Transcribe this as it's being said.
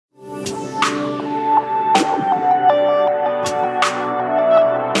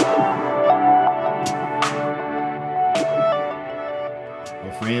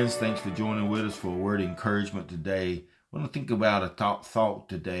joining with us for a word of encouragement today. I want to think about a thought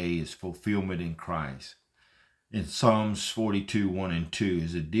today is fulfillment in Christ. In Psalms 42, 1 and 2,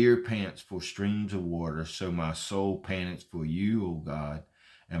 as a deer pants for streams of water, so my soul pants for you, O God,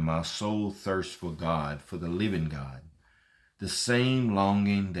 and my soul thirsts for God, for the living God. The same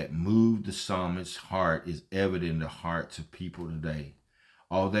longing that moved the psalmist's heart is evident in the hearts of people today.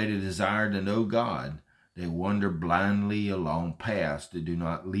 Although they desire to know God, they wander blindly along paths that do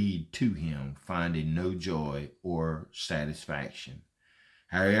not lead to Him, finding no joy or satisfaction.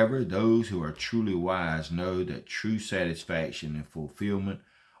 However, those who are truly wise know that true satisfaction and fulfillment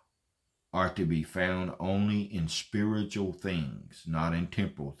are to be found only in spiritual things, not in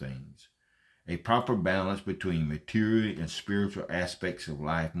temporal things. A proper balance between material and spiritual aspects of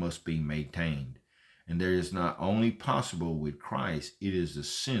life must be maintained, and that is not only possible with Christ, it is the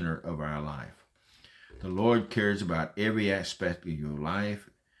center of our life. The Lord cares about every aspect of your life,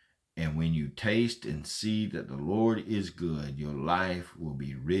 and when you taste and see that the Lord is good, your life will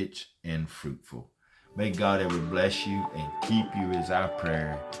be rich and fruitful. May God ever bless you and keep you is our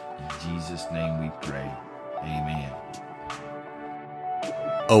prayer. In Jesus' name we pray. Amen.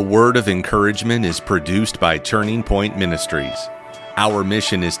 A Word of Encouragement is produced by Turning Point Ministries. Our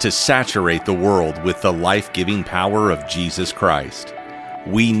mission is to saturate the world with the life-giving power of Jesus Christ.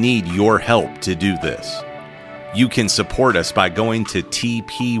 We need your help to do this. You can support us by going to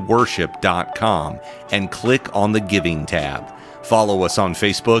tpworship.com and click on the Giving tab. Follow us on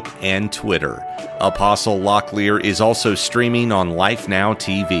Facebook and Twitter. Apostle Locklear is also streaming on Life Now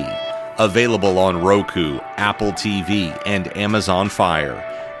TV. Available on Roku, Apple TV, and Amazon Fire.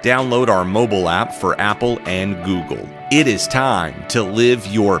 Download our mobile app for Apple and Google. It is time to live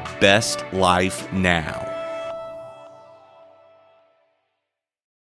your best life now.